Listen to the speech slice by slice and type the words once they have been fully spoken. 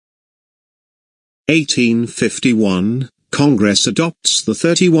1851, Congress adopts the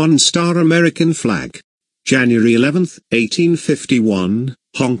 31-star American flag. January 11, 1851,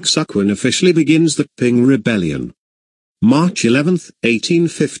 Hong Seok-wan officially begins the Qing Rebellion. March 11,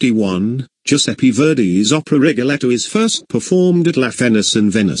 1851, Giuseppe Verdi's opera Rigoletto is first performed at La Fenice in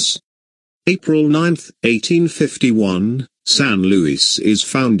Venice. April 9, 1851, San Luis is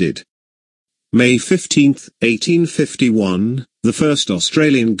founded. May 15, 1851, the first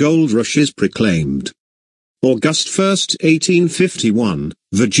Australian gold rush is proclaimed. August 1, 1851,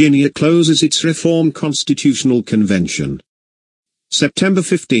 Virginia closes its Reform Constitutional Convention. September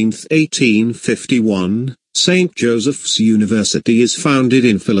 15, 1851, St. Joseph's University is founded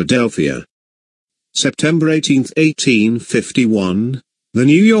in Philadelphia. September 18, 1851, the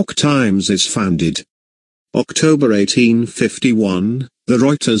New York Times is founded. October 1851, the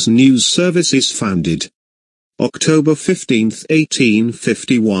Reuters News Service is founded. October 15,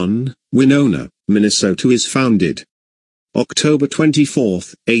 1851, Winona, Minnesota is founded. October 24,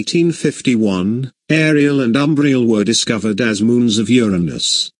 1851, Ariel and Umbriel were discovered as moons of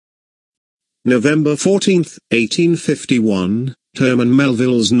Uranus. November 14, 1851, Herman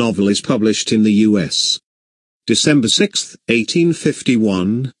Melville's novel is published in the U.S. December 6,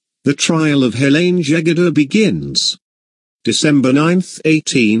 1851, the trial of Helene Jegede begins. December 9,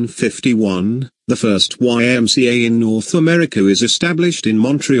 1851, the first YMCA in North America is established in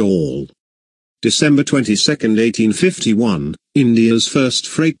Montreal. December 22, 1851, India's first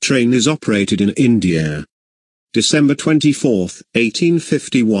freight train is operated in India. December 24,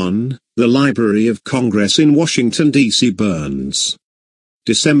 1851, the Library of Congress in Washington, D.C. burns.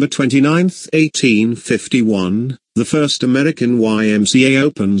 December 29, 1851, the first American YMCA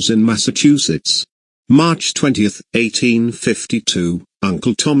opens in Massachusetts. March 20, 1852,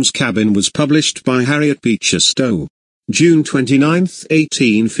 Uncle Tom's Cabin was published by Harriet Beecher Stowe. June 29,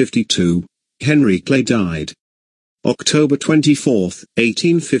 1852, Henry Clay died. October 24,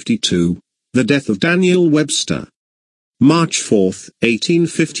 1852, the death of Daniel Webster. March 4,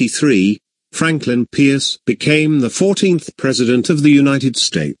 1853, Franklin Pierce became the 14th President of the United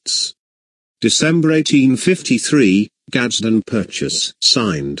States. December 1853, Gadsden Purchase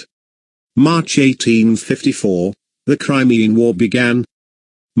signed. March 1854, the Crimean War began.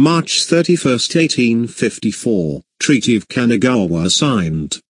 March 31, 1854, Treaty of Kanagawa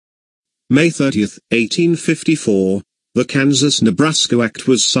signed. May 30, 1854, the Kansas-Nebraska Act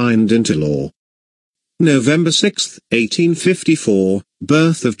was signed into law. November 6, 1854,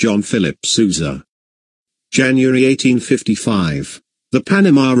 birth of John Philip Sousa. January 1855, the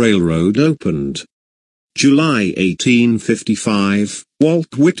Panama Railroad opened. July 1855,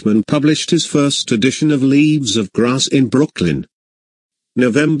 Walt Whitman published his first edition of Leaves of Grass in Brooklyn.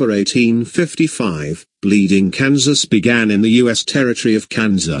 November 1855, Bleeding Kansas began in the U.S. territory of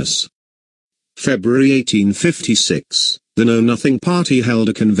Kansas. February 1856, the Know Nothing Party held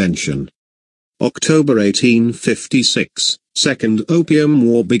a convention. October 1856, Second Opium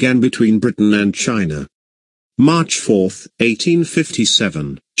War began between Britain and China. March 4,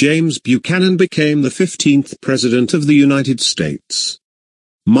 1857, James Buchanan became the 15th President of the United States.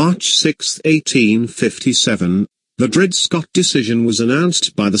 March 6, 1857, the Dred Scott decision was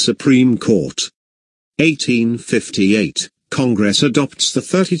announced by the Supreme Court. 1858, Congress adopts the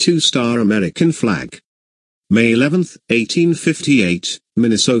 32-star American flag. May 11, 1858,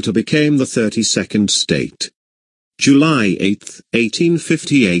 Minnesota became the 32nd state. July 8,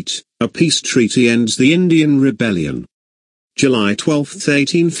 1858, a peace treaty ends the Indian Rebellion. July 12,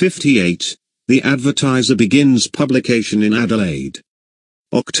 1858, the Advertiser begins publication in Adelaide.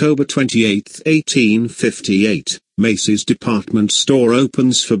 October 28, 1858, Macy's department store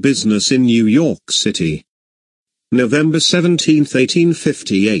opens for business in New York City. November 17,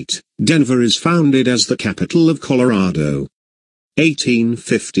 1858, Denver is founded as the capital of Colorado.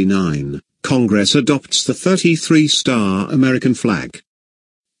 1859, Congress adopts the 33-star American flag.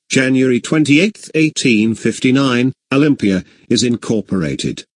 January 28, 1859, Olympia is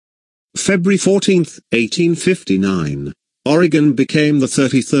incorporated. February 14, 1859, Oregon became the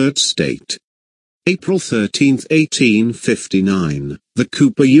 33rd state. April 13, 1859, the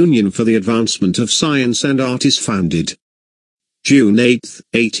Cooper Union for the Advancement of Science and Art is founded. June 8,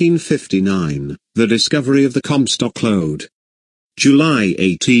 1859, the discovery of the Comstock Lode. July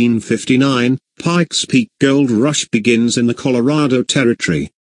 1859, Pikes Peak Gold Rush begins in the Colorado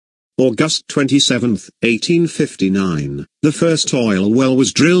Territory. August 27, 1859, the first oil well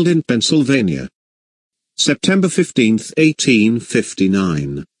was drilled in Pennsylvania. September 15,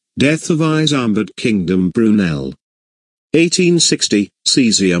 1859, death of Isambard Kingdom Brunel. 1860,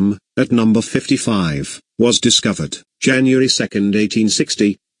 cesium, at number 55, was discovered. January 2,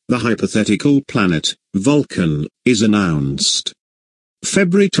 1860, the hypothetical planet, Vulcan, is announced.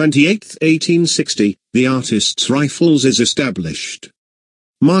 February 28, 1860, the Artists' Rifles is established.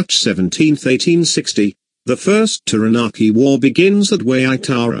 March 17, 1860, the First Taranaki War begins at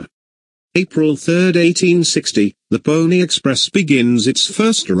Waitara. April 3, 1860, the Pony Express begins its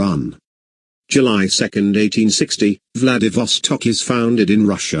first run. July 2, 1860, Vladivostok is founded in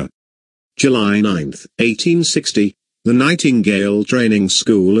Russia. July 9, 1860, the Nightingale Training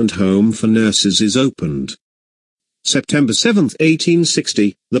School and Home for Nurses is opened. September 7,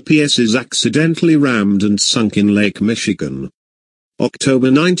 1860, the PS is accidentally rammed and sunk in Lake Michigan. October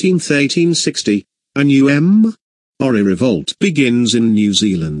 19, 1860, a new Maori revolt begins in New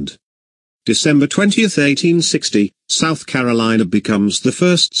Zealand. December 20, 1860, South Carolina becomes the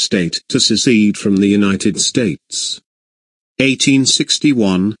first state to secede from the United States.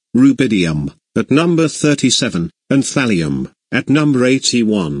 1861, rubidium, at number 37, and thallium, at number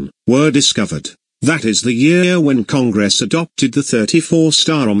 81, were discovered. That is the year when Congress adopted the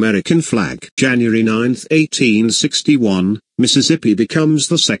 34-star American flag. January 9, 1861, Mississippi becomes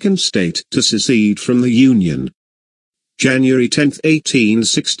the second state to secede from the Union. January 10,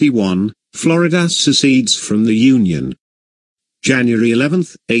 1861, Florida secedes from the Union. January 11,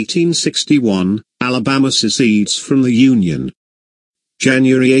 1861, Alabama secedes from the Union.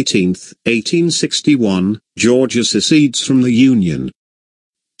 January 18, 1861, Georgia secedes from the Union.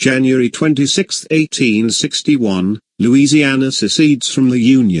 January 26, 1861, Louisiana secedes from the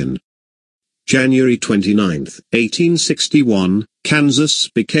Union. January 29, 1861, Kansas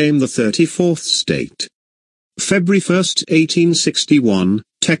became the 34th state. February 1, 1861,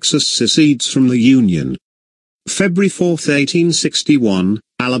 Texas secedes from the Union. February 4, 1861,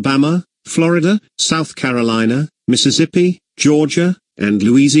 Alabama, Florida, South Carolina, Mississippi, Georgia, and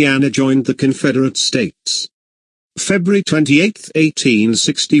Louisiana joined the Confederate States. February 28,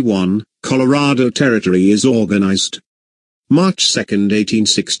 1861, Colorado Territory is organized. March 2,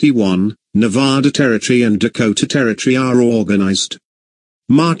 1861, Nevada Territory and Dakota Territory are organized.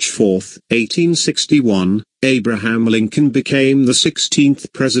 March 4, 1861, Abraham Lincoln became the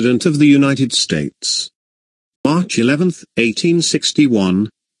 16th President of the United States. March 11, 1861,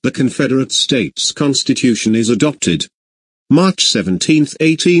 the Confederate States Constitution is adopted. March 17,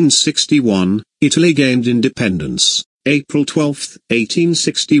 1861, Italy gained independence. April 12,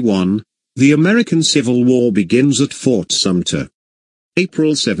 1861, the American Civil War begins at Fort Sumter.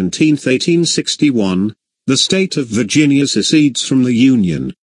 April 17, 1861, the state of Virginia secedes from the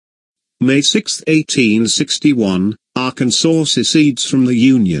Union. May 6, 1861, Arkansas secedes from the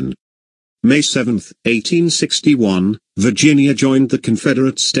Union. May 7, 1861, Virginia joined the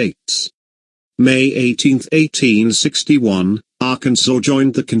Confederate States. May 18, 1861, Arkansas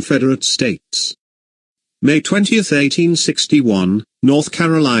joined the Confederate States. May 20, 1861, North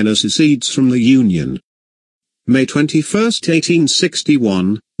Carolina secedes from the Union. May 21,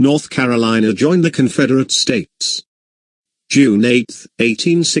 1861, North Carolina joined the Confederate States. June 8,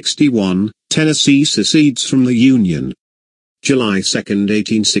 1861, Tennessee secedes from the Union. July 2,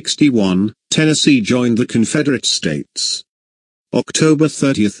 1861, Tennessee joined the Confederate States. October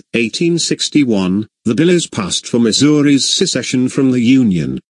 30, 1861, the bill is passed for Missouri's secession from the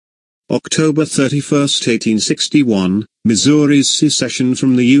Union. October 31, 1861, Missouri's secession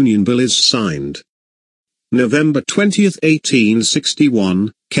from the Union bill is signed. November 20,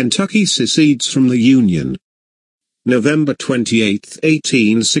 1861, Kentucky secedes from the Union. November 28,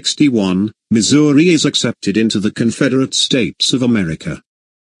 1861, Missouri is accepted into the Confederate States of America.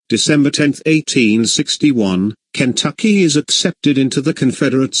 December 10, 1861, Kentucky is accepted into the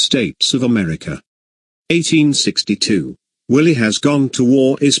Confederate States of America. 1862, Willie Has Gone to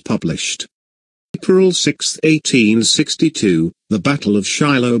War is published. April 6, 1862, the Battle of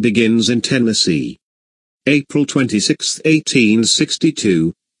Shiloh begins in Tennessee. April 26,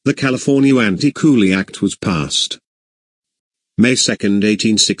 1862, the California Anti-Coolie Act was passed. May 2,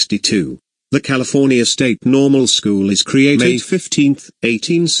 1862, the California State Normal School is created. May 15,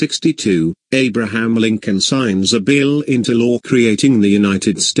 1862, Abraham Lincoln signs a bill into law creating the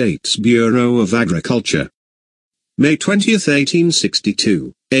United States Bureau of Agriculture. May 20,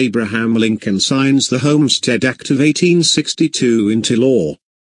 1862, Abraham Lincoln signs the Homestead Act of 1862 into law.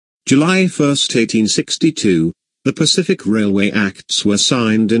 July 1, 1862, the Pacific Railway Acts were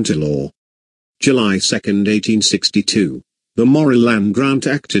signed into law. July 2, 1862, the Morrill Land Grant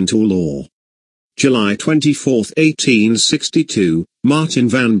Act into law. July 24, 1862, Martin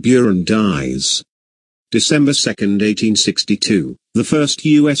Van Buren dies. December 2, 1862, the first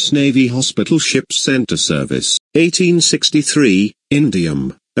U.S. Navy hospital ship sent to service. 1863,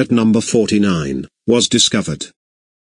 indium, at number 49, was discovered.